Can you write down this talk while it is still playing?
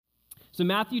So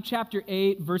Matthew chapter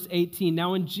 8, verse 18.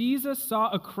 Now when Jesus saw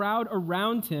a crowd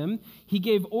around him, he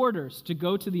gave orders to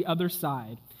go to the other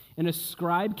side. And a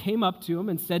scribe came up to him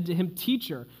and said to him,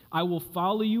 "Teacher, I will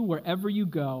follow you wherever you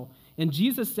go." And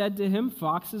Jesus said to him,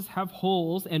 "Foxes have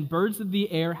holes and birds of the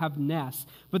air have nests,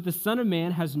 but the Son of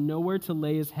Man has nowhere to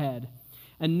lay his head."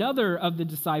 Another of the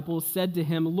disciples said to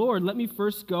him, "Lord, let me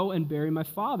first go and bury my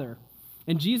father."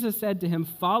 And Jesus said to him,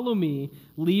 "Follow me,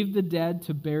 leave the dead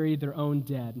to bury their own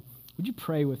dead." Would you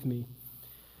pray with me?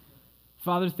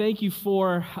 Father, thank you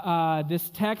for this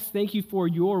text. Thank you for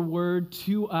your word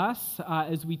to us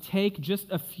as we take just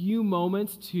a few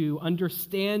moments to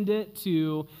understand it,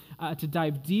 to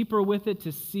dive deeper with it,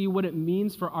 to see what it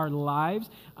means for our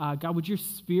lives. God, would your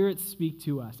Spirit speak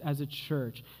to us as a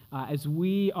church? As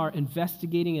we are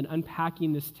investigating and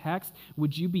unpacking this text,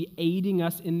 would you be aiding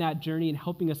us in that journey and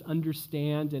helping us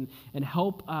understand and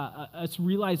help us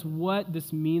realize what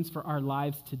this means for our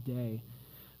lives today?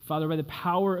 Father, by the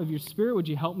power of your Spirit, would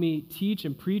you help me teach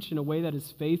and preach in a way that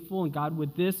is faithful? And God,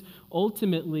 would this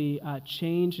ultimately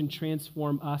change and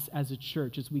transform us as a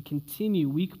church as we continue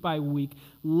week by week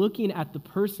looking at the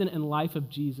person and life of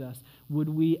Jesus? Would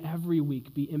we every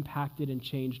week be impacted and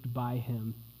changed by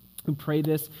him? We pray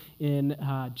this in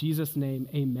Jesus' name,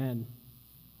 amen.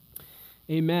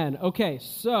 Amen. Okay,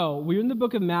 so we're in the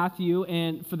book of Matthew,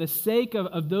 and for the sake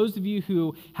of those of you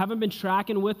who haven't been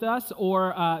tracking with us,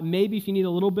 or maybe if you need a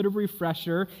little bit of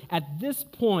refresher, at this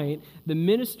point, the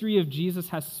ministry of Jesus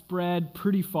has spread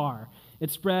pretty far. It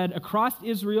spread across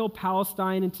Israel,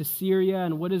 Palestine, into Syria,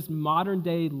 and what is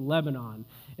modern-day Lebanon.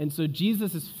 And so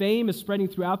Jesus' fame is spreading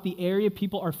throughout the area.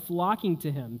 People are flocking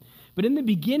to him. But in the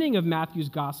beginning of Matthew's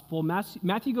gospel,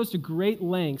 Matthew goes to great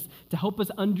lengths to help us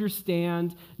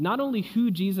understand not only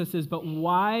who Jesus is, but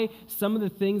why some of the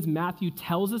things Matthew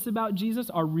tells us about Jesus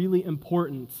are really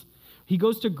important. He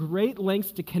goes to great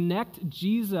lengths to connect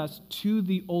Jesus to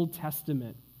the Old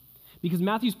Testament, because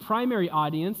Matthew's primary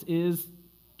audience is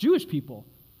Jewish people.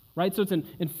 Right? So it's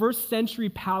in first century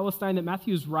Palestine that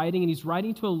Matthew is writing, and he's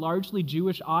writing to a largely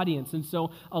Jewish audience. And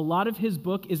so a lot of his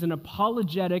book is an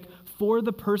apologetic for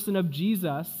the person of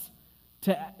Jesus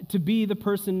to be the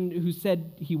person who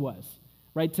said he was.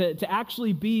 Right? To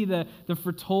actually be the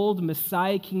foretold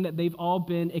Messiah king that they've all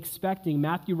been expecting.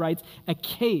 Matthew writes a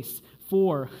case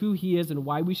for who he is and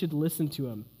why we should listen to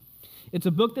him. It's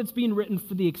a book that's being written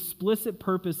for the explicit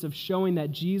purpose of showing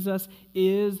that Jesus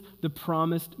is the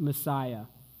promised Messiah.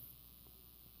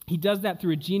 He does that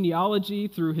through a genealogy,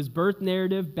 through his birth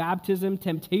narrative, baptism,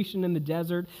 temptation in the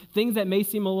desert, things that may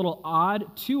seem a little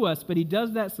odd to us, but he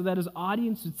does that so that his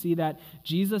audience would see that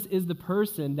Jesus is the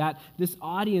person that this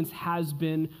audience has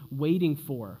been waiting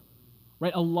for.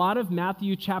 Right? A lot of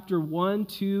Matthew chapter 1,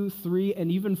 2, 3,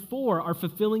 and even 4 are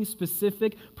fulfilling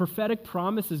specific prophetic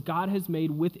promises God has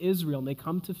made with Israel, and they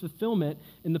come to fulfillment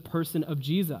in the person of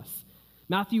Jesus.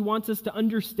 Matthew wants us to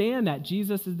understand that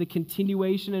Jesus is the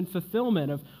continuation and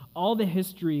fulfillment of all the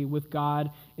history with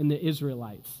God and the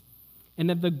Israelites. And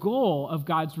that the goal of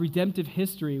God's redemptive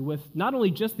history with not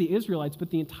only just the Israelites, but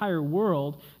the entire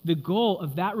world, the goal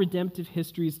of that redemptive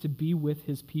history is to be with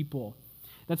his people.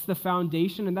 That's the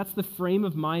foundation, and that's the frame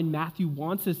of mind Matthew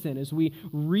wants us in as we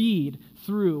read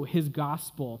through his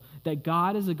gospel, that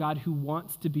God is a God who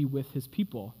wants to be with his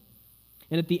people.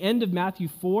 And at the end of Matthew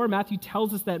 4, Matthew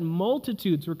tells us that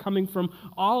multitudes were coming from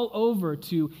all over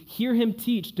to hear him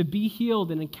teach, to be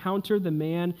healed, and encounter the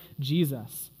man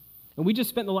Jesus. And we just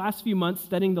spent the last few months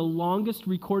studying the longest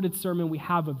recorded sermon we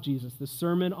have of Jesus, the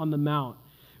Sermon on the Mount,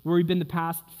 where we've been the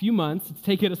past few months. It's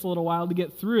taken us a little while to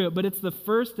get through it, but it's the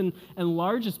first and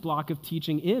largest block of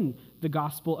teaching in the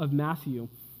Gospel of Matthew.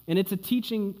 And it's a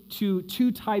teaching to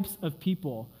two types of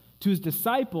people. To his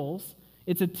disciples,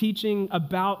 it's a teaching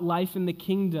about life in the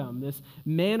kingdom, this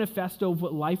manifesto of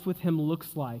what life with him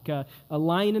looks like, a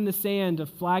line in the sand, a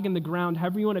flag in the ground,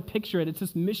 however you want to picture it. It's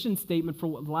this mission statement for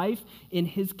what life in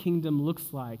his kingdom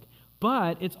looks like.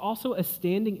 But it's also a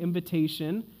standing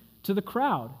invitation to the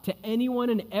crowd, to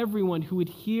anyone and everyone who would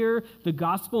hear the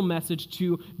gospel message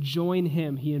to join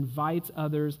him. He invites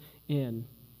others in.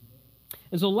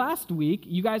 And so last week,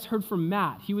 you guys heard from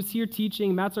Matt. He was here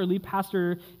teaching. Matt's our lead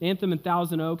pastor, Anthem in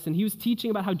Thousand Oaks, and he was teaching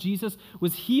about how Jesus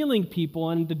was healing people.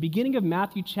 And at the beginning of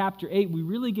Matthew chapter 8, we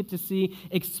really get to see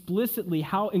explicitly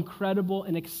how incredible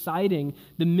and exciting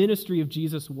the ministry of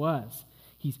Jesus was.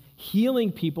 He's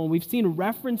healing people, and we've seen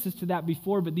references to that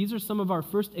before, but these are some of our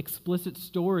first explicit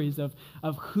stories of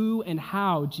who and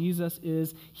how Jesus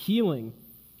is healing.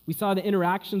 We saw the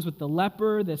interactions with the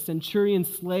leper, the centurion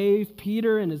slave,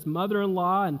 Peter and his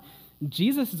mother-in-law, and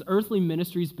Jesus' earthly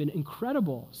ministry has been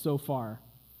incredible so far.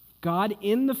 God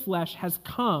in the flesh has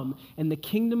come, and the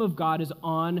kingdom of God is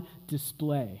on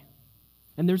display.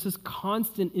 And there's this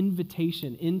constant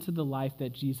invitation into the life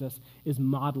that Jesus is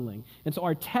modeling. And so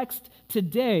our text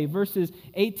today, verses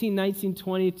 18, 19,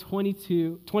 20,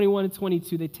 22, 21, and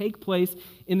 22, they take place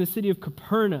in the city of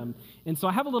Capernaum. And so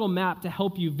I have a little map to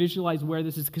help you visualize where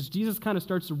this is, because Jesus kind of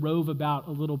starts to rove about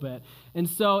a little bit. And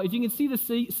so if you can see the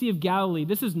Sea of Galilee,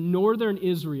 this is northern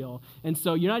Israel. And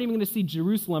so you're not even going to see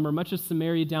Jerusalem or much of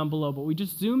Samaria down below, but we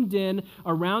just zoomed in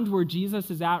around where Jesus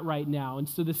is at right now. And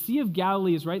so the Sea of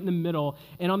Galilee is right in the middle,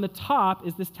 and on the top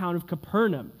is this town of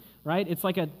Capernaum. Right? It's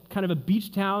like a kind of a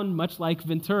beach town, much like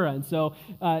Ventura. And so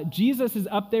Jesus is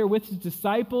up there with his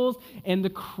disciples, and the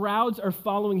crowds are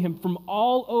following him from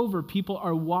all over. People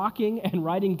are walking and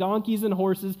riding donkeys and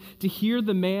horses to hear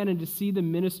the man and to see the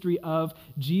ministry of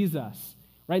Jesus.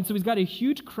 Right? And so he's got a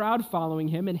huge crowd following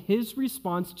him, and his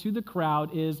response to the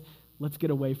crowd is, let's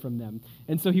get away from them.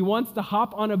 And so he wants to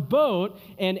hop on a boat,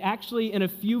 and actually in a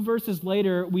few verses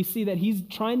later, we see that he's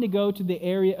trying to go to the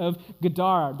area of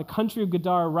Gadara, the country of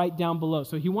Gadara right down below.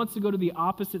 So he wants to go to the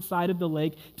opposite side of the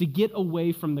lake to get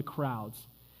away from the crowds.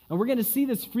 And we're going to see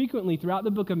this frequently throughout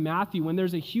the book of Matthew. When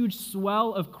there's a huge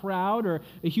swell of crowd or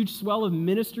a huge swell of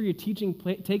ministry or teaching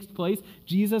takes place,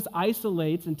 Jesus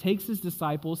isolates and takes his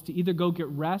disciples to either go get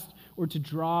rest or to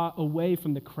draw away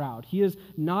from the crowd. He is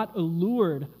not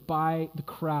allured by the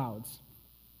crowds.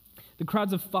 The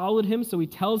crowds have followed him, so he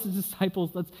tells his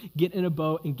disciples, let's get in a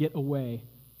boat and get away.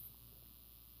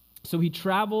 So he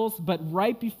travels, but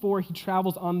right before he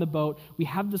travels on the boat, we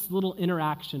have this little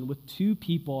interaction with two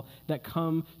people that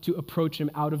come to approach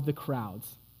him out of the crowds.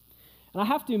 And I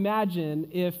have to imagine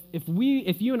if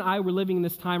you and I were living in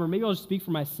this time, or maybe I'll just speak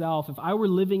for myself, if I were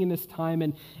living in this time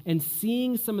and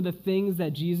seeing some of the things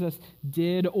that Jesus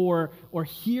did, or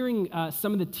hearing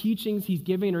some of the teachings he's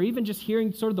giving, or even just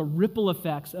hearing sort of the ripple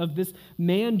effects of this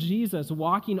man Jesus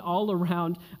walking all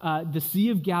around the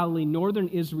Sea of Galilee, northern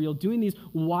Israel, doing these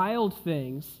wild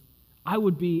things, I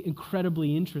would be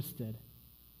incredibly interested.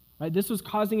 Right? This was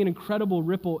causing an incredible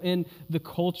ripple in the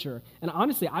culture. And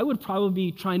honestly, I would probably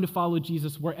be trying to follow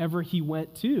Jesus wherever he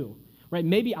went to. Right?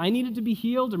 Maybe I needed to be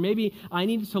healed, or maybe I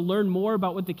needed to learn more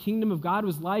about what the kingdom of God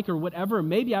was like, or whatever.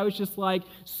 Maybe I was just like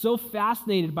so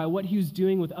fascinated by what he was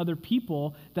doing with other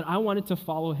people that I wanted to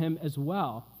follow him as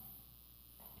well.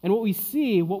 And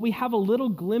what we have a little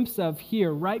glimpse of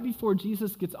here, right before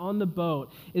Jesus gets on the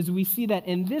boat, is we see that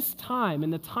in this time,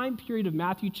 in the time period of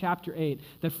Matthew chapter 8,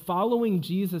 that following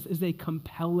Jesus is a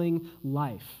compelling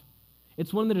life.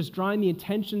 It's one that is drawing the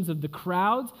attentions of the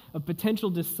crowds, of potential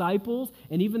disciples,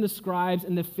 and even the scribes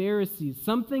and the Pharisees.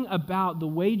 Something about the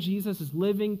way Jesus is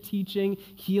living, teaching,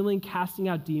 healing, casting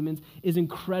out demons is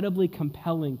incredibly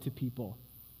compelling to people.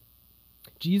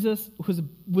 Jesus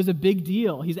was a big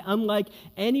deal. He's unlike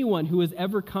anyone who has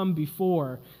ever come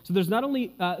before. So there's not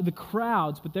only the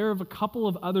crowds, but there are a couple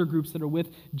of other groups that are with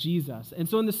Jesus. And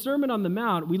so in the Sermon on the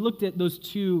Mount, we looked at those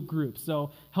two groups.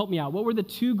 So help me out. What were the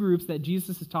two groups that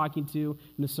Jesus is talking to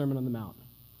in the Sermon on the Mount?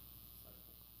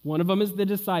 One of them is the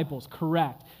disciples,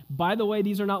 correct. By the way,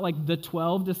 these are not like the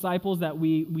 12 disciples that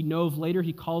we know of later.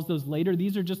 He calls those later.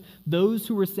 These are just those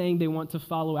who were saying they want to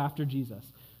follow after Jesus.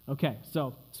 Okay,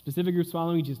 so specific groups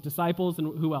following Jesus, disciples,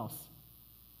 and who else?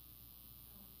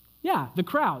 Yeah, the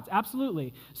crowds,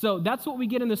 absolutely. So that's what we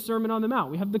get in the Sermon on the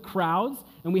Mount. We have the crowds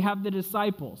and we have the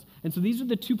disciples. And so these are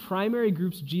the two primary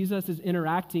groups Jesus is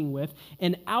interacting with.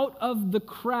 And out of the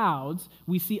crowds,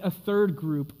 we see a third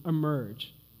group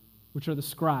emerge, which are the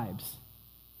scribes.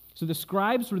 So the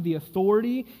scribes were the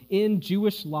authority in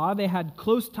Jewish law. They had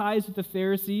close ties with the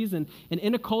Pharisees, and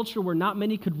in a culture where not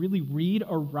many could really read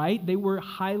or write, they were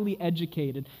highly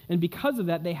educated. And because of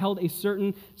that, they held a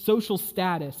certain social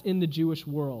status in the Jewish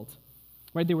world.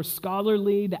 Right? They were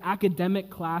scholarly, the academic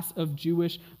class of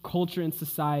Jewish culture and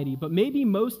society. But maybe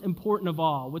most important of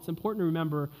all, what's important to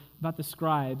remember about the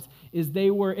scribes is they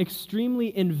were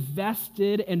extremely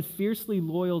invested and fiercely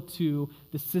loyal to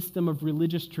the system of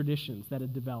religious traditions that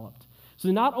had developed.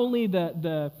 So not only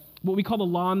the what we call the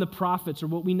law and the prophets, or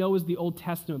what we know as the Old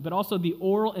Testament, but also the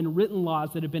oral and written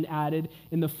laws that have been added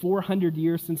in the 400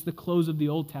 years since the close of the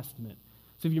Old Testament.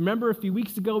 So if you remember a few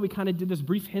weeks ago, we kind of did this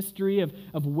brief history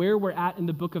of where we're at in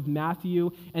the book of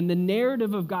Matthew, and the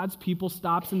narrative of God's people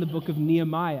stops in the book of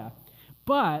Nehemiah.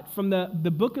 But from the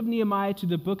book of Nehemiah to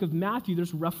the book of Matthew,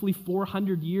 there's roughly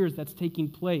 400 years that's taking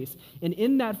place. And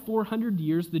in that 400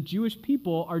 years, the Jewish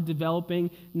people are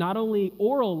developing not only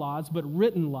oral laws, but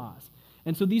written laws.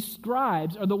 And so these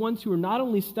scribes are the ones who are not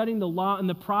only studying the law and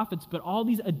the prophets, but all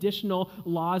these additional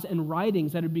laws and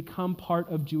writings that have become part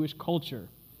of Jewish culture.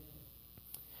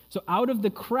 So out of the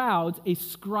crowds, a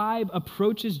scribe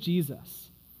approaches Jesus.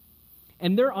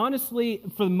 And they're honestly,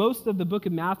 for most of the book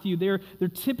of Matthew, they're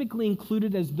typically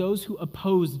included as those who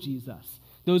oppose Jesus,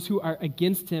 those who are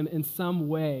against him in some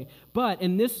way. But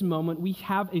in this moment, we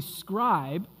have a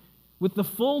scribe with the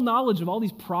full knowledge of all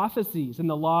these prophecies in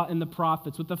the law and the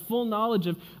prophets, with the full knowledge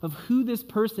of who this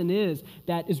person is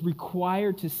that is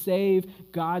required to save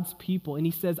God's people. And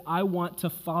he says, I want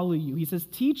to follow you. He says,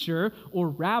 teacher or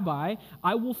rabbi,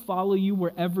 I will follow you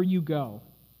wherever you go.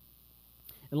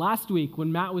 And last week,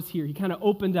 when Matt was here, he kind of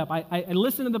opened up. I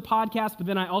listened to the podcast, but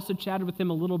then I also chatted with him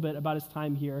a little bit about his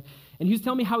time here. And he was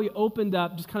telling me how he opened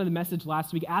up just kind of the message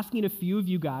last week, asking a few of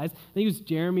you guys, I think it was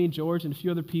Jeremy and George and a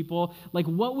few other people, like,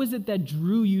 what was it that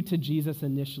drew you to Jesus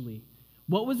initially?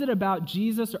 What was it about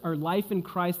Jesus or life in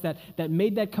Christ that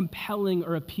made that compelling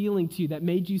or appealing to you, that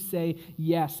made you say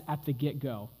yes at the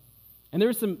get-go? And there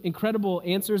were some incredible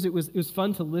answers. It was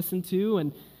fun to listen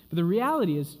to, but the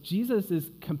reality is, Jesus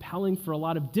is compelling for a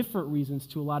lot of different reasons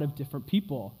to a lot of different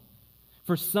people.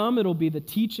 For some, it'll be the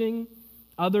teaching.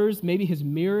 Others, maybe his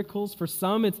miracles. For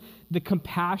some, it's the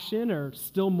compassion, or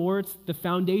still more, it's the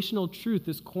foundational truth,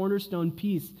 this cornerstone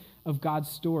piece of God's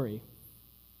story.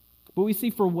 But we see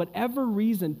for whatever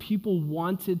reason, people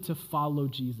wanted to follow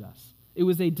Jesus. It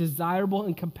was a desirable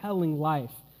and compelling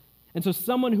life. And so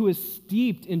someone who is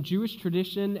steeped in Jewish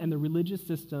tradition and the religious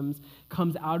systems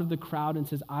comes out of the crowd and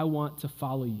says, I want to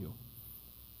follow you.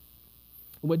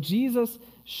 What Jesus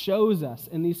shows us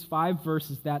in these 5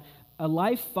 verses, that a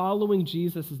life following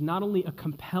Jesus is not only a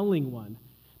compelling one,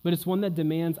 but it's one that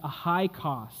demands a high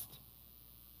cost.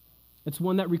 It's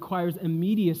one that requires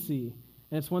immediacy,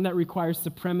 and it's one that requires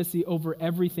supremacy over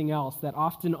everything else, that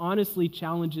often honestly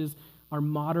challenges our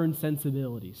modern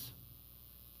sensibilities.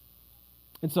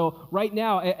 And so right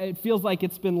now, it feels like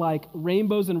it's been like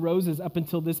rainbows and roses up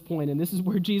until this point, and this is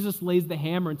where Jesus lays the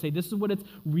hammer and say, this is what it's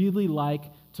really like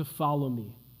to follow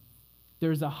me.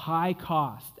 There's a high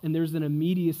cost, and there's an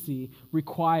immediacy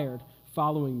required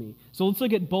following me. So let's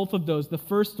look at both of those. The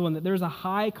first one, that there's a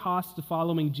high cost to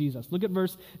following Jesus. Look at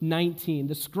verse 19.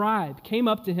 The scribe came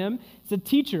up to him, said,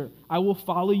 teacher, I will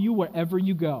follow you wherever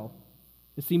you go.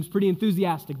 It seems pretty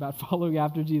enthusiastic about following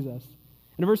after Jesus.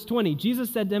 In verse 20,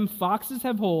 Jesus said to him, foxes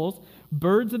have holes,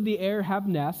 birds of the air have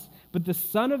nests, but the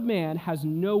Son of Man has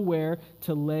nowhere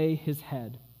to lay his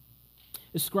head.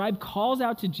 The scribe calls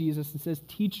out to Jesus and says,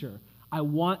 teacher, I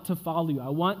want to follow you. I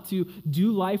want to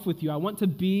do life with you. I want to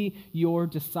be your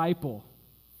disciple.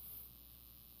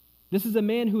 This is a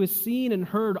man who has seen and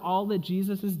heard all that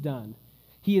Jesus has done.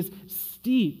 He is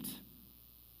steeped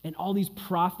in all these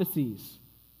prophecies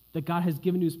that God has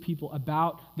given to his people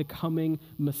about the coming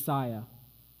Messiah.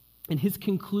 And his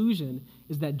conclusion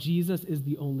is that Jesus is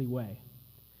the only way.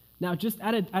 Now, just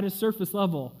at a surface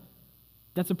level,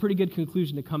 that's a pretty good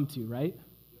conclusion to come to, right?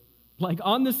 Like,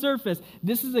 on the surface,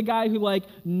 this is a guy who,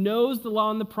 knows the law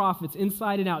and the prophets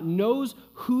inside and out, knows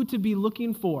who to be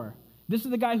looking for. This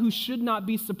is the guy who should not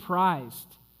be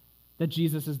surprised that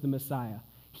Jesus is the Messiah.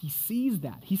 He sees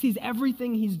that. He sees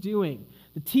everything he's doing,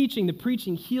 the teaching, the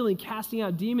preaching, healing, casting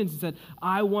out demons, and said,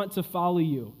 I want to follow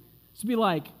you. This would be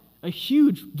like a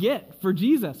huge get for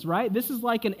Jesus, right? This is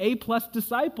like an A-plus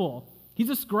disciple. He's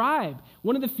a scribe,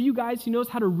 one of the few guys who knows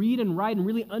how to read and write and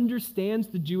really understands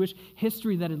the Jewish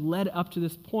history that had led up to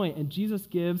this point. And Jesus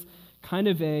gives kind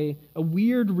of a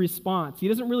weird response. He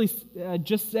doesn't really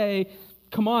just say,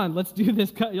 come on, let's do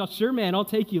this. Sure, man, I'll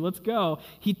take you. Let's go.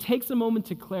 He takes a moment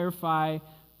to clarify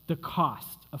the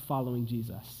cost of following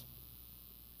Jesus.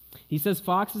 He says,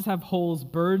 foxes have holes,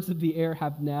 birds of the air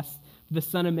have nests, the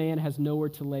Son of Man has nowhere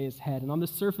to lay his head. And on the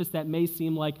surface, that may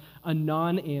seem like a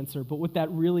non-answer, but what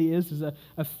that really is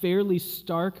a fairly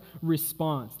stark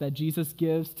response that Jesus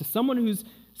gives to someone who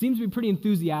seems to be pretty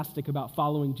enthusiastic about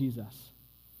following Jesus.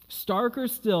 Starker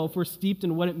still if we're steeped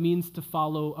in what it means to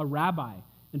follow a rabbi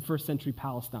in first century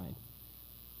Palestine.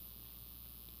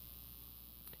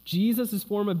 Jesus'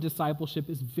 form of discipleship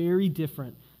is very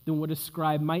different than what a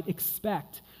scribe might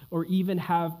expect or even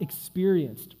have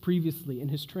experienced previously in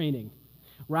his training.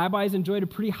 Rabbis enjoyed a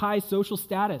pretty high social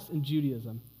status in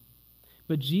Judaism.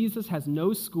 But Jesus has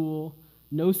no school,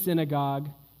 no synagogue,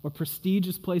 or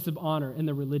prestigious place of honor in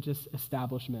the religious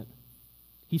establishment.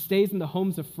 He stays in the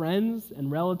homes of friends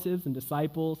and relatives and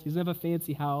disciples. He doesn't have a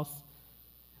fancy house.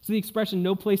 So the expression,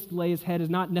 no place to lay his head, is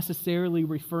not necessarily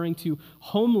referring to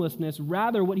homelessness.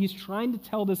 Rather, what he's trying to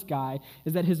tell this guy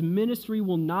is that his ministry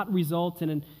will not result in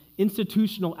an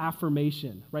institutional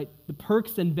affirmation, right? The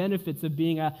perks and benefits of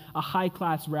being a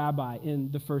high-class rabbi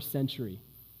in the first century.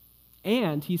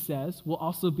 And, he says, will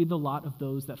also be the lot of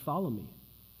those that follow me.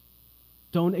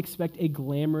 Don't expect a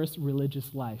glamorous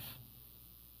religious life.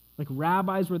 Like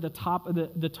rabbis were the top of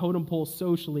the totem pole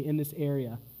socially in this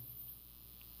area.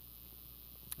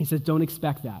 He says, don't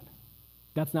expect that.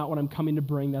 That's not what I'm coming to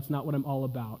bring. That's not what I'm all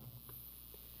about.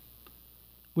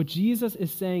 What Jesus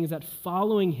is saying is that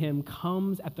following him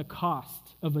comes at the cost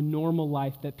of a normal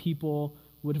life that people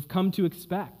would have come to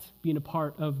expect being a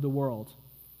part of the world.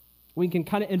 We can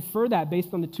kind of infer that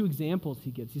based on the two examples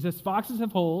he gives. He says, foxes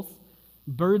have holes,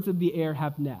 birds of the air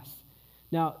have nests.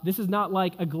 Now, this is not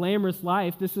like a glamorous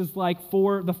life. This is like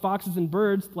for the foxes and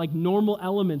birds, like normal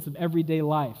elements of everyday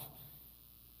life.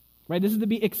 Right? This is to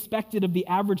be expected of the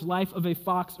average life of a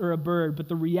fox or a bird. But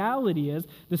the reality is,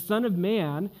 the Son of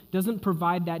Man doesn't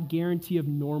provide that guarantee of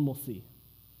normalcy.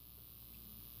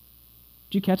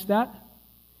 Did you catch that?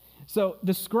 So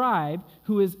the scribe,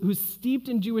 who's steeped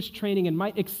in Jewish training and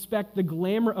might expect the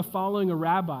glamour of following a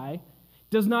rabbi,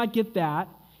 does not get that.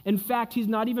 In fact, he's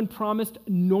not even promised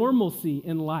normalcy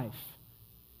in life.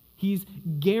 He's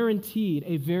guaranteed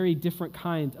a very different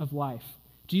kind of life.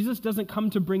 Jesus doesn't come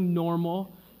to bring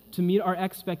normal, to meet our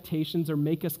expectations or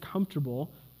make us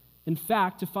comfortable. In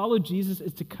fact, to follow Jesus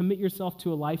is to commit yourself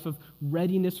to a life of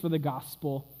readiness for the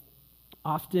gospel,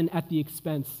 often at the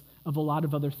expense of a lot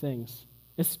of other things,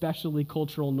 especially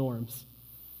cultural norms.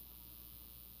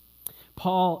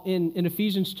 Paul, in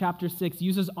Ephesians chapter 6,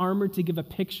 uses armor to give a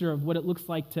picture of what it looks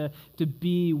like to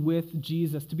be with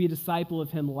Jesus, to be a disciple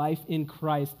of him, life in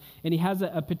Christ. And he has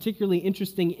a particularly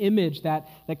interesting image that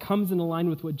comes in line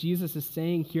with what Jesus is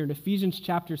saying here. In Ephesians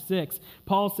chapter 6,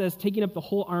 Paul says, taking up the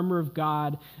whole armor of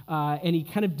God, and he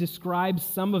kind of describes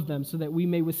some of them so that we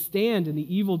may withstand in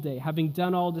the evil day, having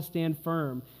done all to stand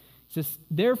firm. It says,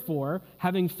 therefore,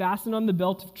 having fastened on the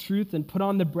belt of truth and put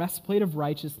on the breastplate of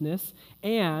righteousness,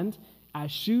 and as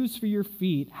shoes for your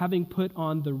feet, having put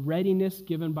on the readiness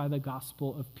given by the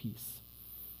gospel of peace.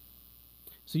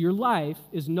 So your life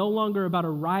is no longer about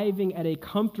arriving at a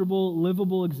comfortable,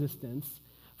 livable existence.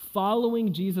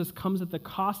 Following Jesus comes at the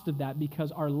cost of that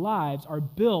because our lives are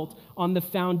built on the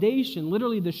foundation,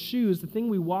 literally the shoes, the thing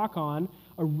we walk on,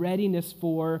 a readiness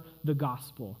for the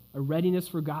gospel, a readiness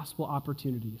for gospel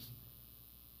opportunities,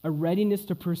 a readiness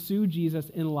to pursue Jesus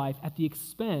in life at the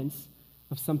expense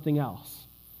of something else.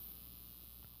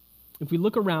 If we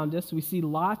look around us, we see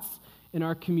lots in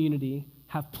our community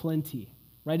have plenty,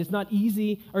 right? It's not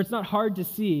easy, or it's not hard to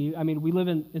see. I mean, we live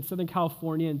in Southern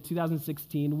California in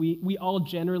 2016. We all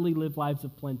generally live lives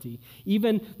of plenty.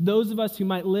 Even those of us who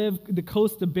might live the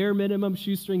close to bare minimum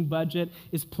shoestring budget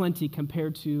is plenty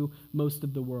compared to most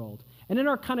of the world. And in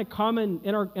our kind of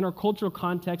in our cultural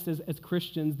context as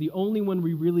Christians, the only one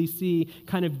we really see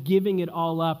kind of giving it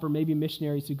all up are maybe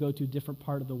missionaries who go to a different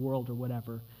part of the world or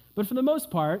whatever. But for the most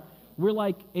part, we're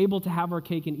like able to have our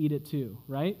cake and eat it too,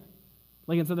 right?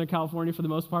 Like in Southern California, for the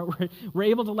most part, we're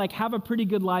able to like have a pretty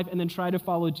good life and then try to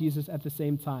follow Jesus at the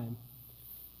same time.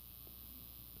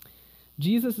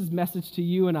 Jesus' message to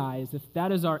you and I is if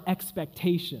that is our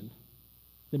expectation,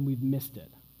 then we've missed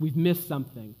it. We've missed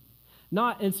something.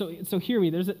 So hear me,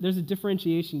 there's a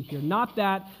differentiation here. Not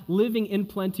that living in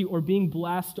plenty or being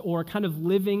blessed or kind of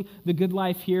living the good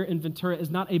life here in Ventura is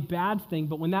not a bad thing,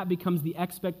 but when that becomes the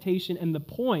expectation and the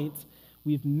point,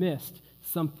 we've missed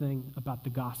something about the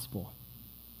gospel.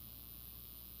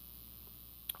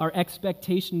 Our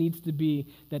expectation needs to be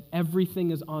that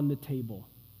everything is on the table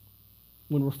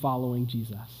when we're following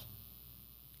Jesus.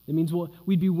 It means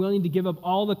we'd be willing to give up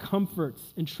all the comforts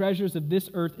and treasures of this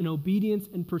earth in obedience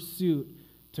and pursuit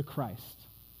to Christ.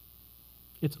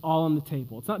 It's all on the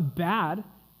table. It's not bad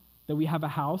that we have a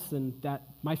house and that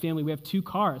my family, we have 2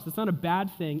 cars. It's not a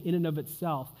bad thing in and of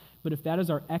itself. But if that is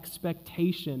our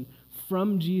expectation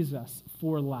from Jesus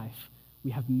for life,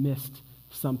 we have missed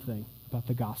something about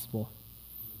the gospel.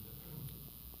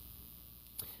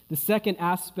 The second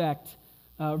aspect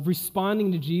of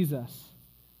responding to Jesus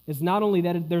is not only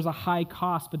that there's a high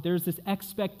cost, but there's this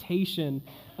expectation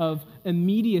of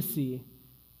immediacy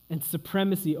and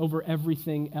supremacy over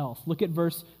everything else. Look at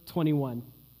verse 21.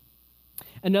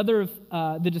 Another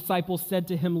of the disciples said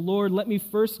to him, Lord, let me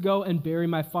first go and bury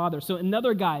my father. So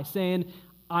another guy saying,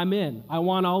 I'm in. I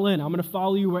want all in. I'm going to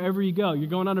follow you wherever you go. You're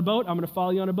going on a boat? I'm going to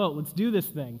follow you on a boat. Let's do this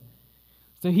thing.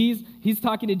 So he's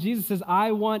talking to Jesus, says,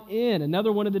 I want in.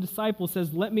 Another one of the disciples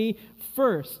says, let me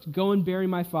first go and bury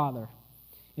my father.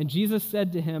 And Jesus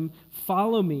said to him,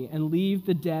 follow me and leave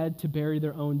the dead to bury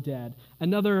their own dead.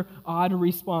 Another odd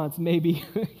response maybe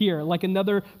here, like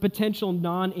another potential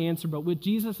non-answer. But what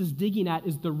Jesus is digging at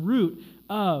is the root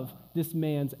of this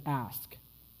man's ask.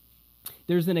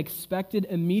 There's an expected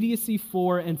immediacy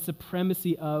for and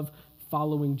supremacy of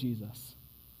following Jesus.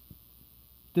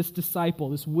 This disciple,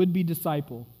 this would-be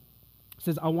disciple,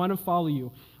 says, I want to follow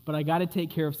you. but I got to take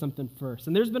care of something first.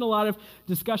 And there's been a lot of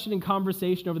discussion and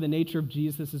conversation over the nature of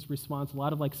Jesus' response. A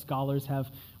lot of scholars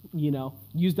have,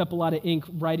 used up a lot of ink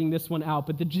writing this one out.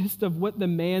 But the gist of what the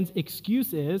man's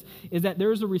excuse is that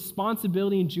there's a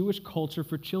responsibility in Jewish culture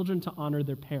for children to honor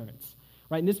their parents.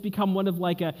 Right? And it's become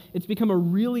it's become a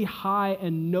really high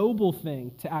and noble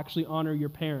thing to actually honor your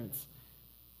parents.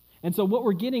 And so what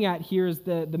we're getting at here is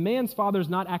the man's father is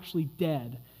not actually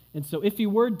dead. And so if he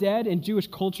were dead in Jewish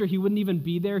culture, he wouldn't even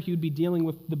be there. He would be dealing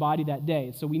with the body that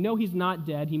day. So we know he's not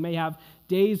dead. He may have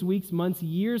days, weeks, months,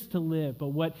 years to live. But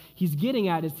what he's getting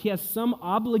at is he has some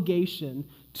obligation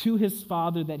to his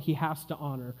father that he has to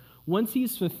honor. Once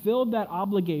he's fulfilled that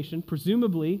obligation,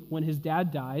 presumably when his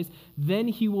dad dies, then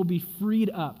he will be freed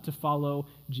up to follow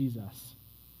Jesus.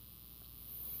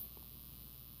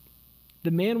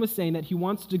 The man was saying that he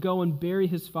wants to go and bury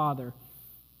his father,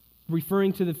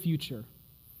 referring to the future.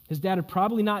 His dad had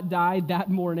probably not died that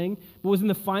morning, but was in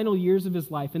the final years of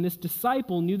his life. And this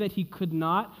disciple knew that he could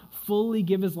not fully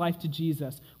give his life to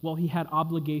Jesus while he had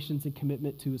obligations and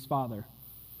commitment to his father.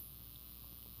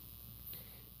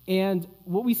 And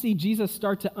what we see Jesus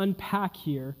start to unpack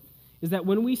here is that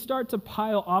when we start to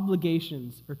pile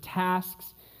obligations or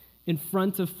tasks in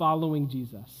front of following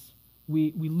Jesus,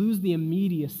 we lose the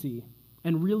immediacy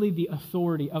and really the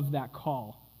authority of that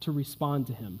call to respond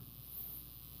to him.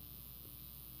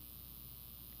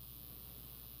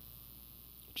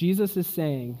 Jesus is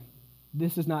saying,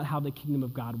 this is not how the kingdom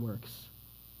of God works.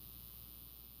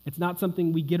 It's not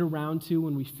something we get around to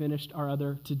when we finished our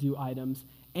other to-do items.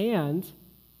 And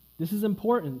this is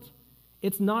important.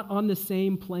 It's not on the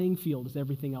same playing field as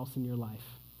everything else in your life.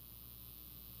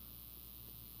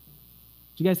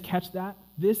 Did you guys catch that?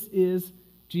 This is,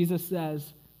 Jesus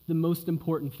says, the most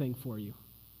important thing for you.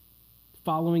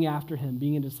 Following after him,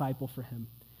 being a disciple for him.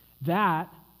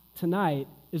 That, tonight,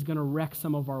 is going to wreck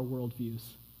some of our worldviews.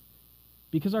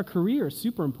 Because our career is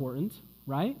super important,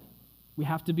 right? We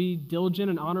have to be diligent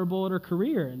and honorable at our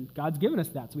career, and God's given us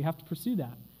that, so we have to pursue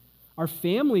that. Our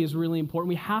family is really important.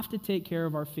 We have to take care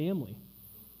of our family.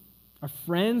 Our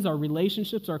friends, our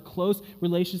relationships, our close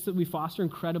relationships that we foster are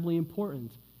incredibly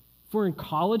important. If we're in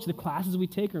college, the classes we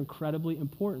take are incredibly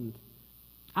important.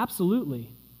 Absolutely.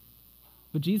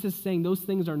 But Jesus is saying those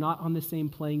things are not on the same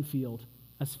playing field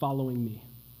as following me.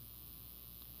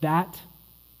 That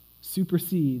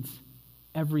supersedes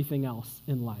everything else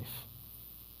in life.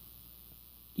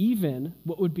 Even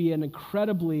what would be an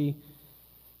incredibly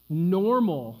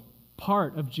normal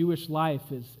part of Jewish life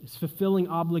is fulfilling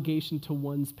obligation to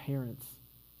one's parents.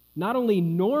 Not only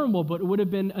normal, but it would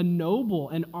have been a noble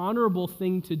and honorable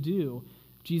thing to do.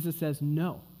 Jesus says,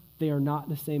 no, they are not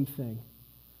the same thing.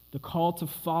 The call to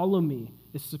follow me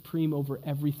is supreme over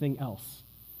everything else.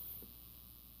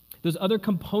 Those other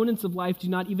components of life do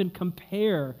not even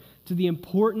compare to the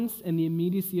importance and the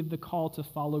immediacy of the call to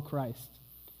follow Christ.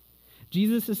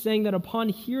 Jesus is saying that upon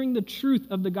hearing the truth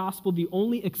of the gospel, the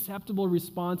only acceptable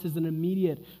response is an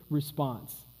immediate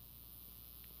response.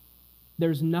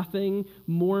 There's nothing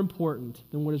more important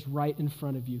than what is right in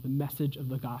front of you, the message of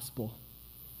the gospel.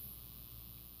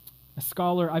 A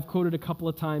scholar I've quoted a couple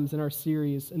of times in our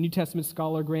series, a New Testament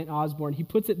scholar, Grant Osborne, he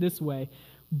puts it this way: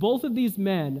 both of these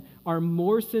men are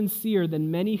more sincere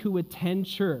than many who attend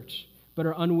church but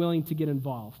are unwilling to get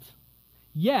involved.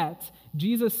 Yet,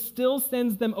 Jesus still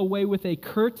sends them away with a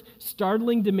curt,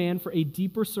 startling demand for a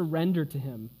deeper surrender to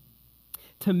him.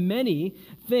 To many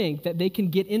think that they can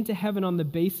get into heaven on the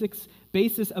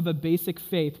basis of a basic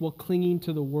faith while clinging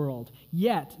to the world.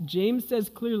 Yet, James says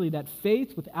clearly that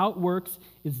faith without works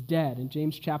is dead in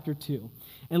James chapter 2.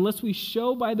 Unless we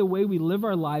show by the way we live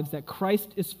our lives that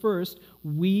Christ is first,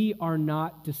 we are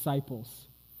not disciples.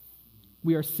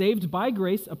 We are saved by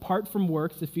grace apart from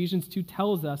works, Ephesians 2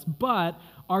 tells us, but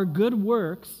our good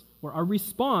works, or our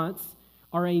response,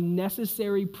 are a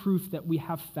necessary proof that we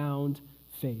have found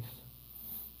faith.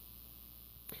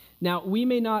 Now, we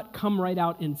may not come right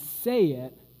out and say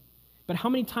it, but how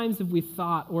many times have we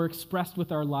thought or expressed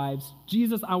with our lives,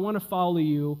 Jesus, I want to follow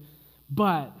you,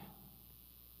 but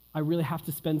I really have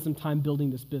to spend some time building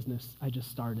this business I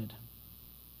just started.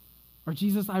 Or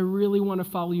Jesus, I really want to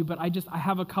follow you, but I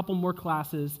have a couple more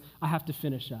classes I have to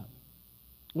finish up.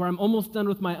 Or I'm almost done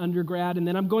with my undergrad, and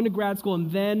then I'm going to grad school,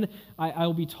 and then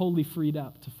I'll be totally freed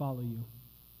up to follow you.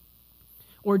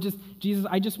 Or just, Jesus,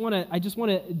 I just want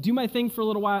to do my thing for a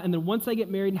little while, and then once I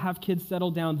get married and have kids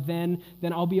settled down, then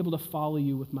I'll be able to follow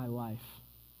you with my life.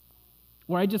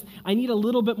 Or I need a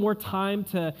little bit more time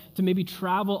to maybe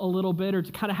travel a little bit or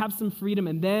to kind of have some freedom,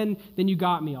 and then you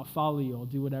got me. I'll follow you. I'll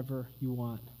do whatever you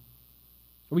want.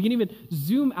 Or we can even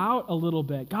zoom out a little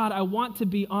bit. God, I want to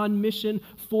be on mission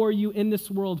for you in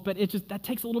this world, but that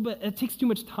takes it takes too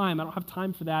much time. I don't have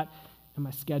time for that in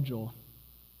my schedule.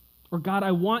 Or God,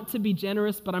 I want to be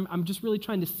generous, but I'm just really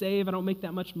trying to save. I don't make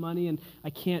that much money, and I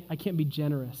can't be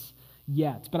generous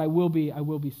yet, but I will be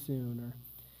soon.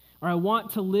 Or I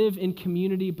want to live in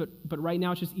community, but right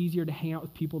now it's just easier to hang out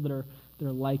with people that are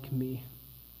like me.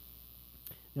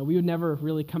 Now, we would never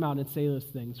really come out and say those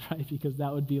things, right? Because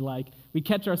that would be like, we'd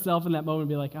catch ourselves in that moment and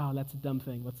be like, oh, that's a dumb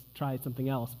thing. Let's try something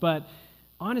else. But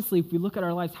honestly, if we look at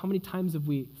our lives, how many times have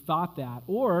we thought that?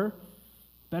 Or,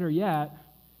 better yet,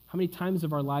 how many times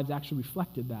have our lives actually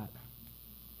reflected that?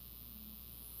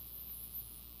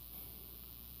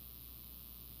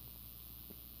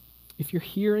 If you're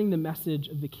hearing the message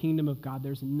of the kingdom of God,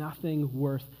 there's nothing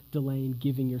worth delaying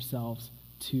giving yourselves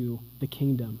to the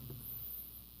kingdom.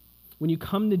 When you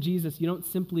come to Jesus, you don't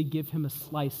simply give him a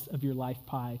slice of your life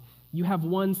pie. You have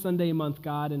one Sunday a month,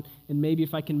 God, and maybe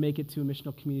if I can make it to a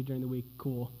missional community during the week,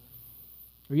 cool.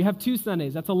 Or you have 2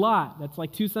 Sundays. That's a lot. That's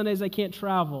like 2 Sundays I can't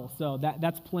travel, so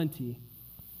that's plenty.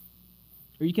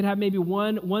 Or you can have maybe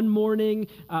one morning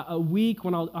a week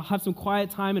when I'll have some quiet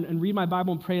time and read my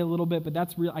Bible and pray a little bit, but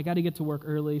that's real. I got to get to work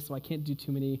early, so I can't do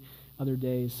too many other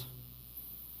days.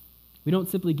 We don't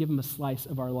simply give him a slice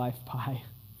of our life pie.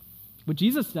 What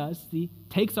Jesus does, he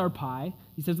takes our pie.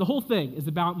 He says, the whole thing is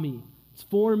about me. It's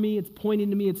for me. It's pointing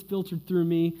to me. It's filtered through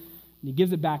me. And he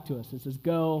gives it back to us and says,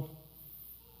 go,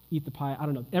 eat the pie. I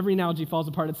don't know. Every analogy falls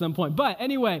apart at some point. But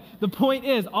anyway, the point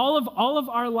is, all of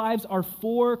our lives are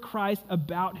for Christ,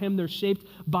 about him. They're shaped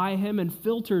by him and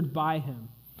filtered by him.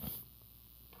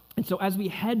 And so as we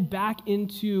head back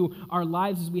into our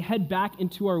lives, as we head back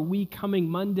into our week coming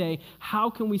Monday, how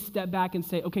can we step back and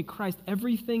say, okay, Christ,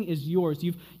 everything is yours.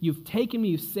 You've taken me,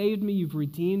 you've saved me, you've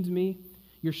redeemed me.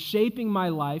 You're shaping my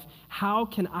life. How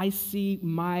can I see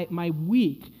my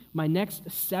week, my next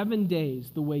 7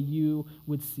 days, the way you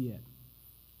would see it?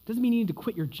 Doesn't mean you need to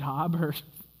quit your job or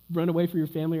run away from your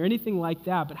family or anything like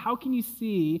that, but how can you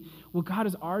see what God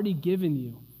has already given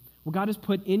you? What God has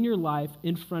put in your life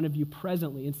in front of you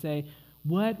presently and say,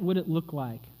 what would it look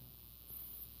like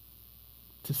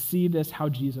to see this how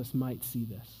Jesus might see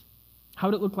this? How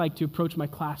would it look like to approach my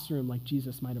classroom like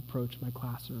Jesus might approach my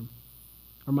classroom?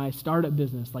 Or my startup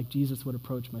business like Jesus would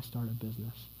approach my startup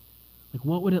business? Like,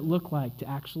 what would it look like to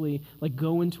actually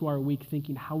go into our week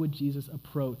thinking, how would Jesus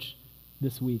approach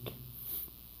this week?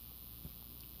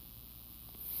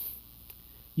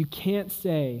 You can't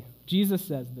say, Jesus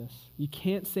says this, you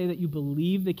can't say that you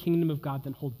believe the kingdom of God,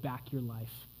 then hold back your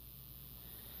life.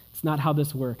 It's not how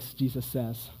this works, Jesus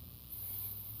says.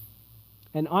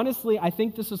 And honestly, I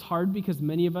think this is hard because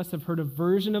many of us have heard a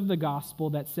version of the gospel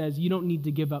that says you don't need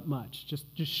to give up much. Just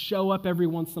show up every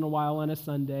once in a while on a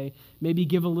Sunday, maybe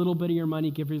give a little bit of your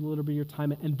money, give a little bit of your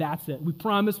time, and that's it. We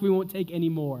promise we won't take any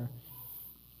more.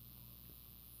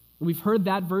 And we've heard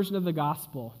that version of the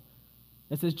gospel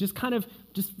that says just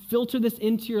filter this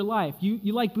into your life.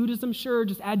 You like Buddhism? Sure,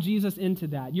 just add Jesus into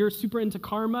that. You're super into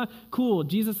karma? Cool,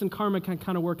 Jesus and karma can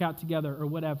kind of work out together or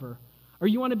whatever. Or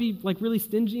you want to be really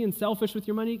stingy and selfish with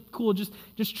your money? Cool, just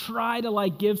try to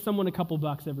give someone a couple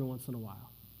bucks every once in a while.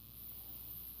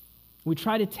 We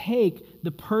try to take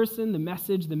the person, the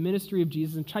message, the ministry of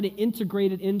Jesus and try to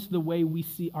integrate it into the way we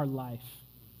see our life.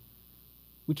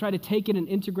 We try to take it and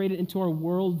integrate it into our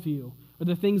worldview or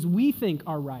the things we think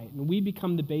are right. And we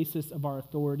become the basis of our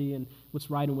authority and what's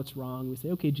right and what's wrong. We say,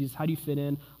 okay, Jesus, how do you fit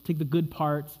in? I'll take the good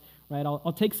parts. Right?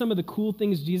 I'll take some of the cool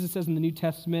things Jesus says in the New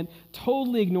Testament,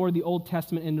 totally ignore the Old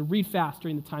Testament, and read fast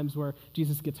during the times where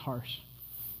Jesus gets harsh.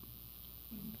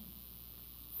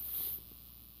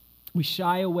 We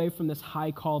shy away from this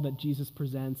high call that Jesus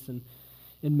presents in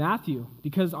Matthew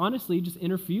because honestly, it just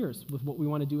interferes with what we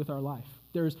want to do with our life.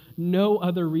 There's no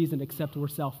other reason except we're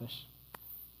selfish.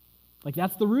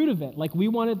 That's the root of it. We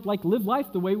want to live life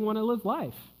the way we want to live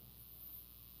life.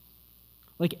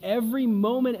 Every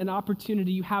moment and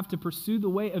opportunity you have to pursue the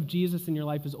way of Jesus in your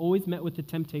life is always met with the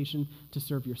temptation to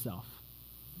serve yourself.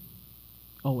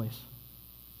 Always.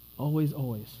 Always,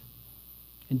 always.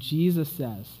 And Jesus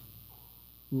says,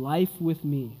 life with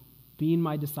me, being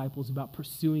my disciple, is about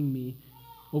pursuing me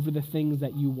over the things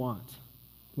that you want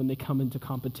when they come into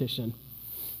competition.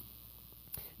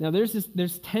 Now,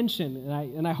 there's tension,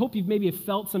 and I hope you've maybe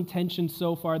felt some tension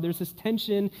so far. There's this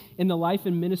tension in the life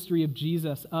and ministry of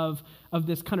Jesus of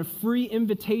this kind of free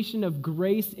invitation of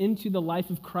grace into the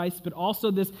life of Christ, but also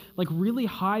this really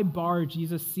high bar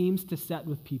Jesus seems to set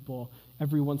with people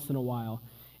every once in a while.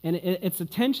 And it's a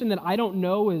tension that I don't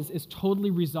know is totally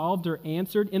resolved or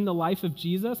answered in the life of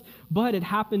Jesus, but it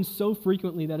happens so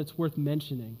frequently that it's worth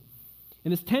mentioning.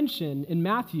 And this tension in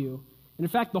Matthew, and in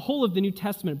fact, the whole of the New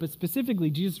Testament, but specifically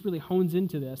Jesus really hones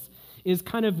into this, is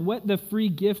kind of what the free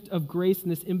gift of grace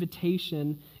and this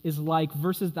invitation is like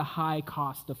versus the high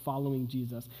cost of following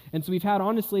Jesus. And so we've had,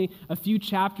 honestly, a few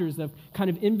chapters of kind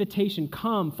of invitation.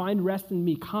 Come, find rest in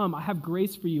me. Come, I have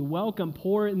grace for you. Welcome,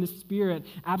 pour in the Spirit.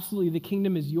 Absolutely, the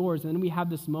kingdom is yours. And then we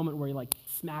have this moment where he like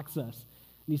smacks us.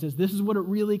 And he says, this is what it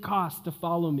really costs to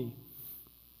follow me.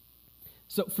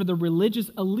 So for the religious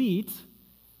elite,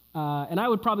 and I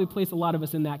would probably place a lot of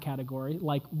us in that category,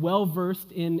 like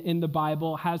well-versed in the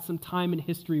Bible, has some time in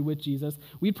history with Jesus.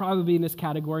 We'd probably be in this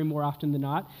category more often than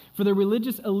not. For the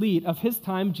religious elite of his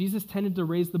time, Jesus tended to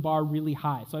raise the bar really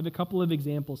high. So I have a couple of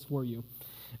examples for you.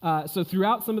 So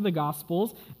throughout some of the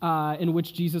Gospels in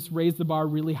which Jesus raised the bar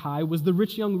really high was the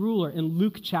rich young ruler in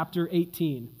Luke chapter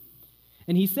 18.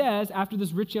 And he says, after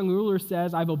this rich young ruler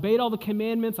says, I've obeyed all the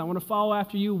commandments, I want to follow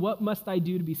after you, what must I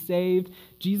do to be saved?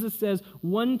 Jesus says,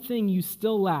 one thing you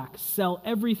still lack, sell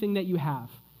everything that you have,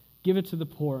 give it to the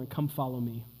poor, and come follow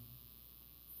me.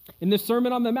 In the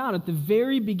Sermon on the Mount, at the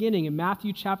very beginning in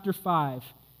Matthew chapter 5,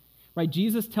 right,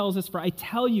 Jesus tells us, for I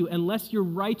tell you, unless your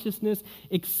righteousness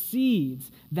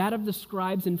exceeds that of the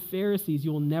scribes and Pharisees,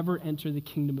 you will never enter the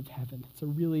kingdom of heaven. It's a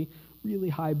really, really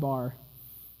high bar.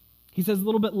 He says a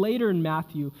little bit later in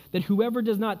Matthew that whoever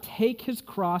does not take his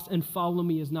cross and follow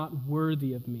me is not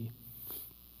worthy of me.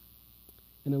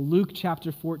 And in Luke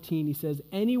chapter 14, he says,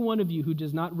 any one of you who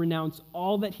does not renounce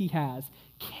all that he has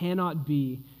cannot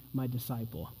be my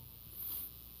disciple.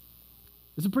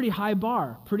 It's a pretty high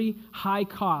bar, pretty high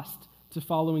cost to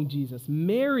following Jesus.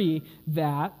 Marry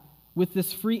that with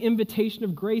this free invitation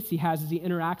of grace he has as he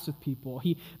interacts with people.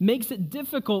 He makes it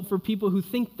difficult for people who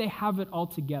think they have it all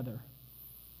together.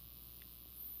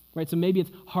 Right, so maybe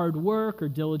it's hard work or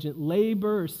diligent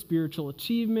labor or spiritual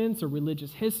achievements or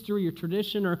religious history or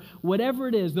tradition or whatever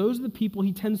it is. Those are the people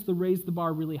he tends to raise the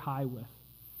bar really high with.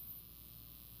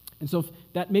 And so if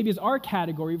that maybe is our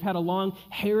category, we've had a long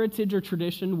heritage or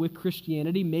tradition with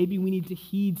Christianity. Maybe we need to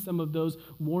heed some of those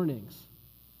warnings.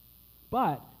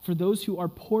 But for those who are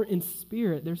poor in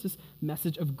spirit, there's this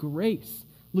message of grace.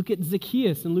 Look at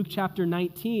Zacchaeus in Luke chapter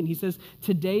 19. He says,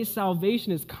 today's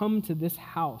salvation has come to this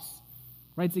house.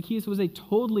 Right? Zacchaeus was a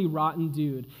totally rotten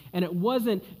dude. And it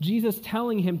wasn't Jesus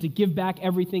telling him to give back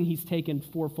everything he's taken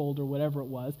fourfold or whatever it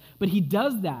was. But he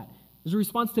does that as a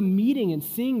response to meeting and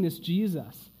seeing this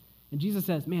Jesus. And Jesus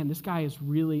says, man, this guy has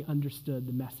really understood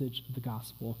the message of the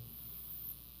gospel.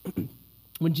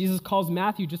 When Jesus calls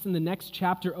Matthew just in the next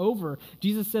chapter over,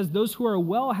 Jesus says, those who are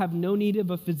well have no need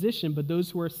of a physician, but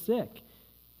those who are sick.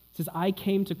 He says, I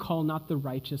came to call not the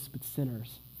righteous, but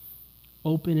sinners.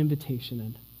 Open invitation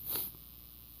in.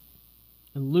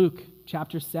 In Luke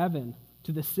chapter 7,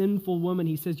 to the sinful woman,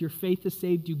 he says, your faith has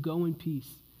saved you, go in peace.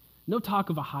 No talk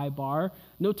of a high bar,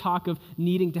 no talk of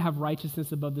needing to have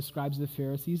righteousness above the scribes and the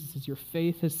Pharisees. He says, your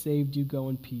faith has saved you, go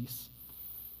in peace.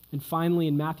 And finally,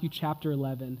 in Matthew chapter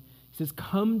 11, he says,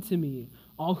 come to me,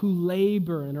 all who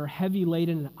labor and are heavy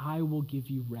laden, and I will give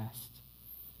you rest.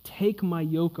 Take my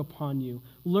yoke upon you.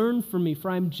 Learn from me,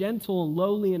 for I am gentle and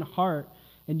lowly in heart,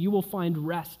 and you will find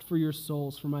rest for your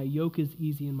souls, for my yoke is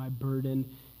easy and my burden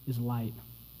is light.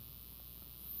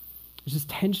 There's this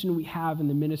tension we have in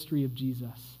the ministry of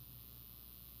Jesus.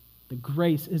 The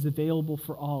grace is available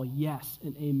for all, yes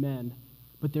and amen,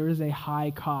 but there is a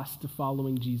high cost to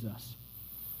following Jesus.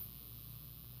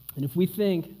 And if we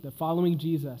think that following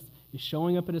Jesus is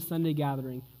showing up at a Sunday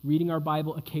gathering, reading our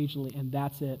Bible occasionally, and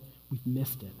that's it, we've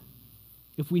missed it.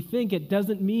 If we think it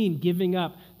doesn't mean giving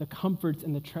up the comforts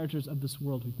and the treasures of this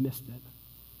world, we've missed it.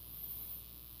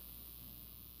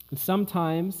 And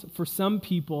sometimes, for some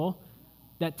people,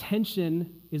 that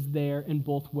tension is there in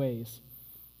both ways.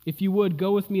 If you would,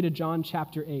 go with me to John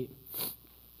chapter 8.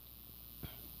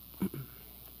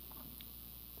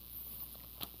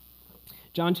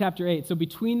 John chapter 8. So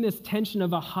between this tension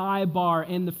of a high bar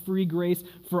and the free grace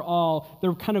for all,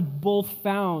 they're kind of both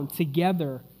found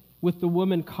together with the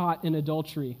woman caught in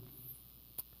adultery.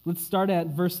 Let's start at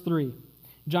verse 3.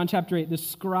 John chapter 8. The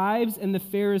scribes and the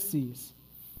Pharisees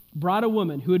brought a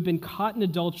woman who had been caught in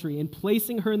adultery, and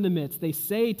placing her in the midst, they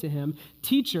say to him,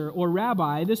 Teacher, or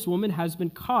Rabbi, this woman has been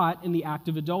caught in the act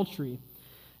of adultery.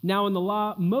 Now in the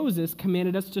law, Moses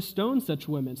commanded us to stone such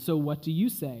women. So what do you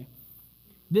say?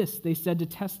 This they said to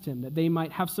test him, that they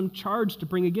might have some charge to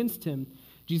bring against him.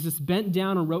 Jesus bent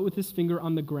down and wrote with his finger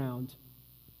on the ground.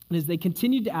 And as they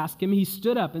continued to ask him, he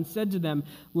stood up and said to them,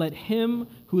 Let him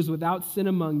who is without sin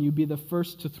among you be the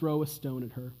first to throw a stone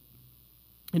at her.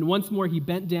 And once more he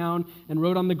bent down and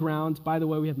wrote on the ground. By the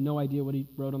way, we have no idea what he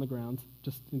wrote on the ground,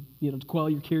 just to quell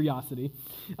your curiosity.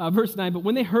 Verse 9, but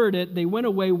when they heard it, they went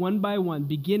away one by one,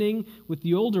 beginning with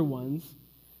the older ones,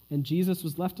 and Jesus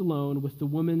was left alone with the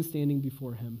woman standing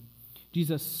before him.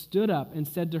 Jesus stood up and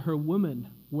said to her, "Woman,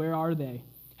 where are they?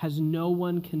 Has no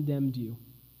one condemned you?"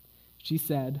 She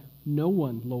said, "No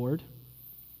one, Lord."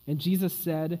 And Jesus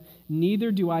said,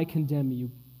 "Neither do I condemn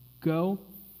you. Go,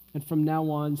 and from now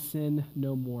on, sin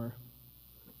no more."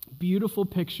 Beautiful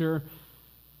picture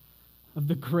of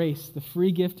the grace, the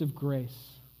free gift of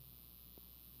grace.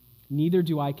 Neither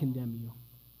do I condemn you.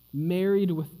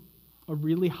 Married with a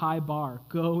really high bar.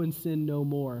 Go and sin no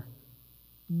more.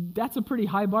 That's a pretty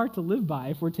high bar to live by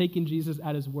if we're taking Jesus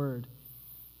at his word.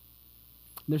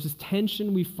 And there's this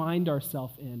tension we find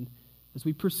ourselves in as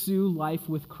we pursue life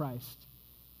with Christ.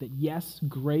 That yes,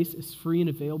 grace is free and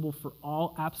available for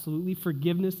all, absolutely.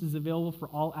 Forgiveness is available for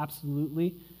all,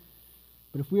 absolutely.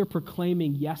 But if we are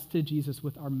proclaiming yes to Jesus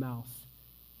with our mouths,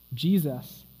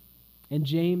 Jesus and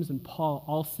James and Paul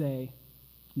all say,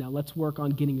 now let's work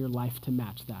on getting your life to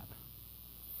match that.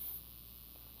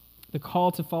 The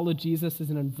call to follow Jesus is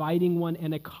an inviting one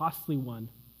and a costly one.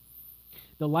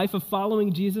 The life of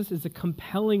following Jesus is a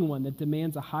compelling one that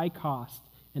demands a high cost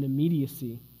and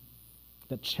immediacy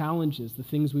that challenges the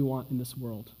things we want in this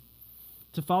world.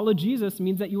 To follow Jesus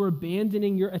means that you are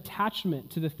abandoning your attachment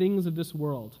to the things of this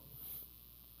world.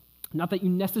 Not that you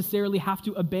necessarily have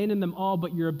to abandon them all,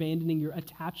 but you're abandoning your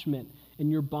attachment and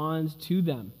your bond to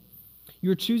them.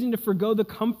 You're choosing to forgo the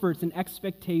comforts and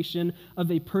expectation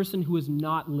of a person who is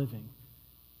not living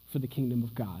for the kingdom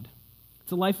of God.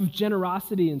 It's a life of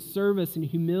generosity and service and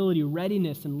humility,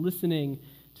 readiness and listening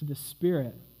to the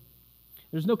Spirit.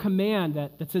 There's no command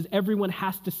that says everyone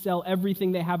has to sell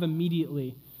everything they have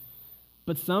immediately.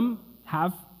 But some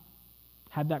have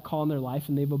had that call in their life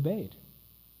and they've obeyed.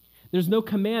 There's no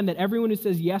command that everyone who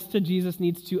says yes to Jesus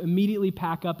needs to immediately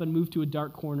pack up and move to a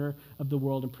dark corner of the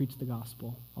world and preach the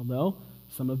gospel. Although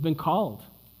some have been called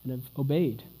and have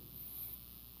obeyed.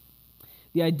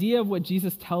 The idea of what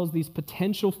Jesus tells these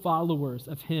potential followers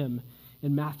of him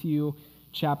in Matthew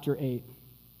chapter 8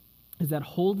 is that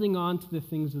holding on to the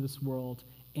things of this world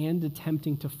and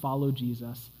attempting to follow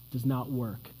Jesus does not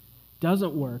work.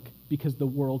 Doesn't work because the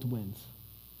world wins.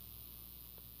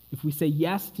 If we say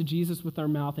yes to Jesus with our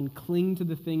mouth and cling to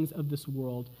the things of this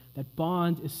world, that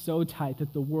bond is so tight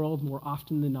that the world more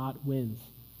often than not wins.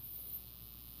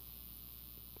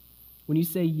 When you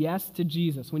say yes to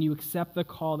Jesus, when you accept the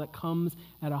call that comes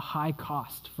at a high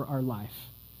cost for our life,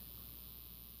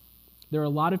 there are a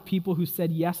lot of people who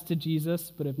said yes to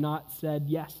Jesus, but have not said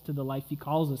yes to the life he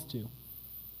calls us to.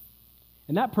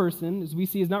 And that person, as we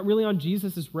see, is not really on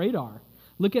Jesus' radar.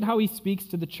 Look at how he speaks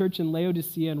to the church in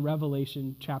Laodicea in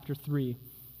Revelation chapter 3.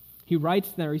 He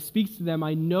writes there, he speaks to them,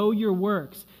 "I know your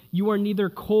works. You are neither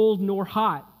cold nor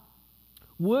hot.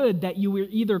 Would that you were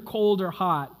either cold or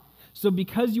hot. So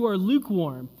because you are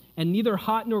lukewarm and neither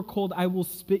hot nor cold, I will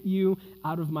spit you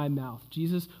out of my mouth."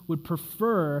 Jesus would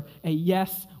prefer a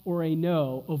yes or a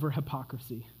no over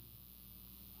hypocrisy.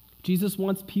 Jesus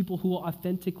wants people who will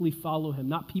authentically follow him,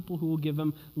 not people who will give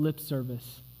him lip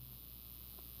service.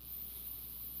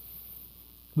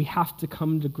 We have to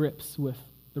come to grips with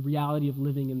the reality of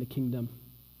living in the kingdom.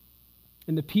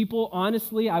 And the people,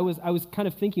 honestly, I was kind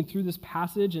of thinking through this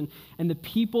passage, and the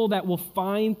people that will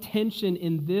find tension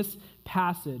in this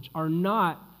passage are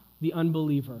not the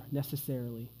unbeliever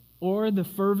necessarily, or the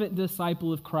fervent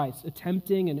disciple of Christ,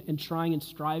 attempting and trying and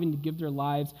striving to give their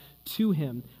lives to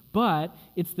him. But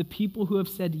it's the people who have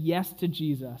said yes to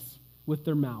Jesus with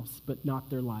their mouths, but not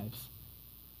their lives.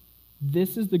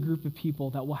 This is the group of people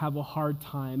that will have a hard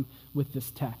time with this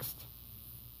text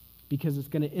because it's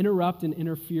going to interrupt and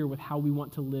interfere with how we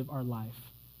want to live our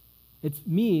life. It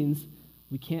means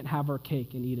we can't have our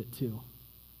cake and eat it too.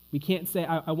 We can't say,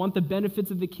 I want the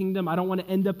benefits of the kingdom. I don't want to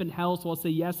end up in hell, so I'll say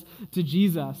yes to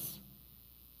Jesus.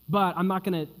 But I'm not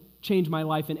going to change my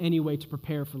life in any way to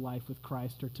prepare for life with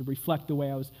Christ or to reflect the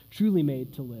way I was truly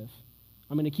made to live.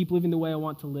 I'm going to keep living the way I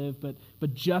want to live, but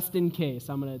just in case,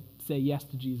 I'm going to say yes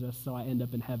to Jesus so I end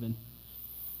up in heaven.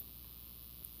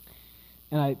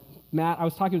 And I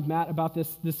was talking with Matt about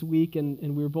this week,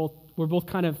 and we're both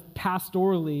kind of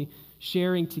pastorally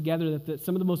sharing together that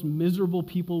some of the most miserable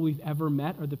people we've ever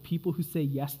met are the people who say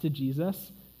yes to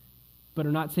Jesus, but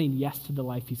are not saying yes to the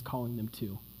life he's calling them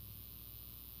to.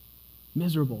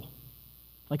 Miserable.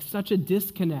 Like such a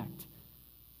disconnect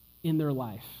in their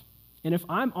life. And if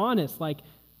I'm honest,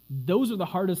 those are the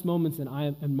hardest moments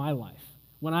in my life.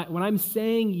 When I'm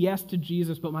saying yes to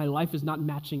Jesus, but my life is not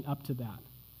matching up to that.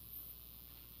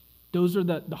 Those are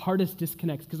the hardest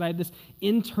disconnects, because I have this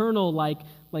internal,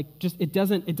 it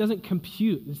doesn't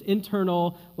compute, this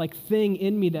internal, thing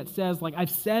in me that says,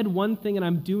 I've said one thing and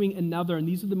I'm doing another, and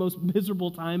these are the most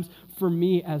miserable times for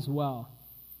me as well.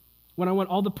 When I want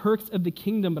all the perks of the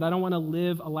kingdom, but I don't want to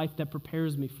live a life that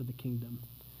prepares me for the kingdom.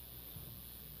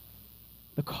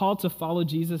 The call to follow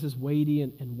Jesus is weighty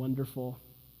and wonderful.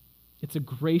 It's a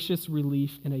gracious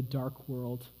relief in a dark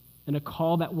world, and a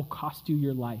call that will cost you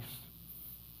your life.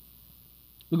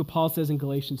 Look what Paul says in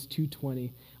Galatians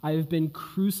 2:20. I have been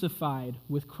crucified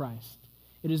with Christ.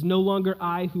 It is no longer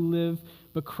I who live,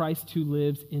 but Christ who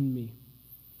lives in me.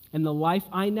 And the life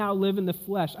I now live in the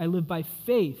flesh, I live by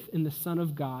faith in the Son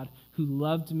of God who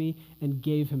loved me and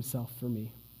gave himself for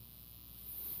me.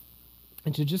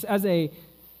 And so just as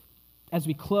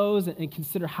we close and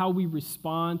consider how we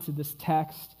respond to this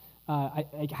text,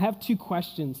 I have two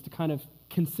questions to kind of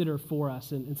consider for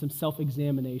us and some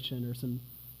self-examination or some,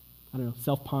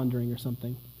 self-pondering or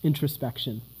something,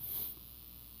 introspection.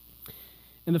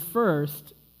 And the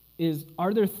first is,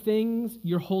 are there things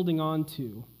you're holding on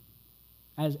to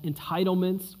as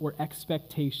entitlements or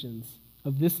expectations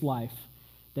of this life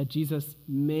that Jesus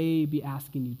may be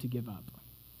asking you to give up?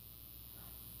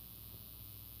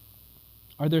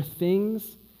 Are there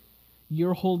things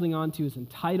you're holding on to as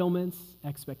entitlements,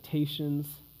 expectations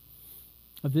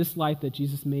of this life that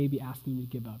Jesus may be asking you to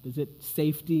give up? Is it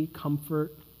safety,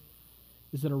 comfort?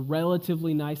 Is it a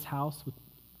relatively nice house with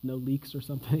no leaks or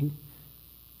something?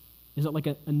 Is it like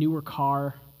a newer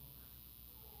car?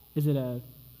 Is it a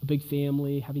big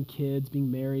family, having kids,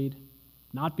 being married,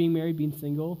 not being married, being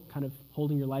single, kind of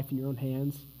holding your life in your own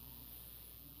hands?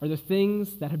 Are there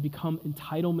things that have become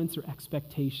entitlements or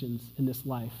expectations in this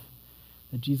life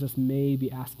that Jesus may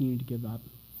be asking you to give up?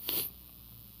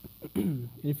 And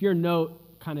if you're a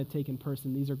note kind of taking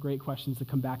person, these are great questions to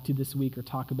come back to this week or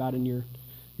talk about in your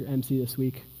MC this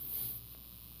week.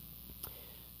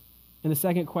 And the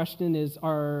second question is,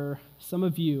 are some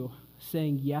of you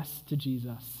saying yes to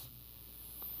Jesus,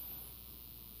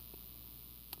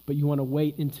 but you want to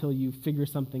wait until you figure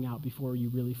something out before you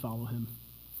really follow him?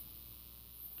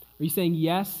 Are you saying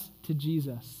yes to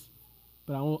Jesus,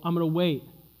 but I'm going to wait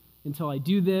until I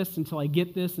do this, until I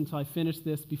get this, until I finish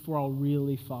this before I'll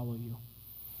really follow you?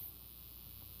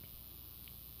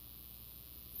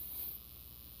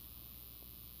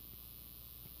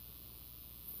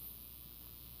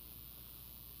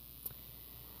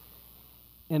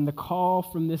 And the call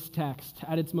from this text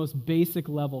at its most basic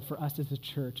level for us as a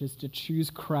church is to choose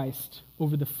Christ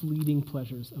over the fleeting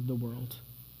pleasures of the world.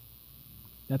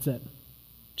 That's it.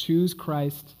 Choose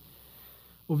Christ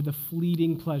over the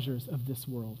fleeting pleasures of this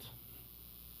world.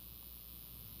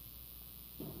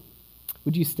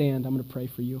 Would you stand? I'm going to pray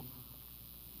for you.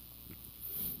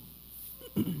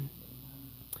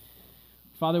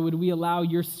 Father, would we allow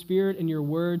your Spirit and your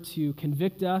word to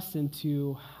convict us and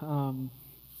to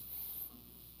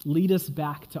lead us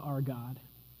back to our God,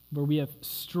 where we have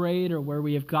strayed or where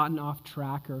we have gotten off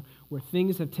track or where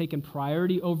things have taken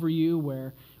priority over you,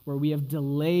 where we have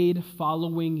delayed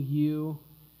following you,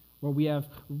 where we have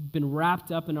been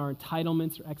wrapped up in our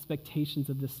entitlements or expectations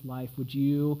of this life. Would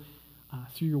you,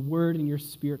 through your word and your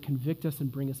Spirit, convict us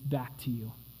and bring us back to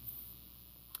you?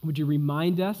 Would you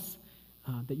remind us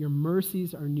that your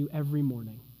mercies are new every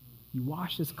morning? You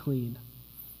wash us clean.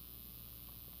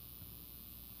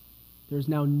 There's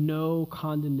now no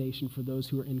condemnation for those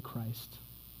who are in Christ.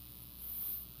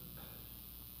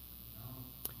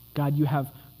 God, you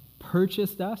have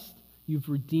purchased us, you've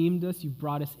redeemed us, you've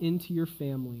brought us into your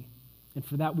family. And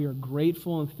for that we are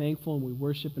grateful and thankful, and we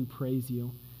worship and praise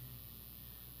you.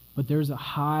 But there's a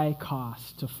high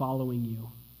cost to following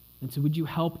you. And so would you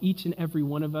help each and every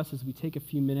one of us as we take a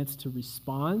few minutes to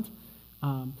respond?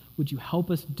 Would you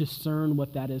help us discern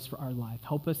what that is for our life?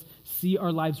 Help us see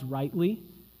our lives rightly.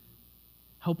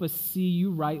 Help us see you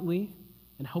rightly,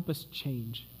 and help us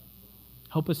change.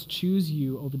 Help us choose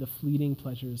you over the fleeting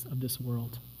pleasures of this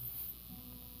world.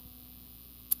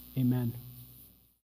 Amen.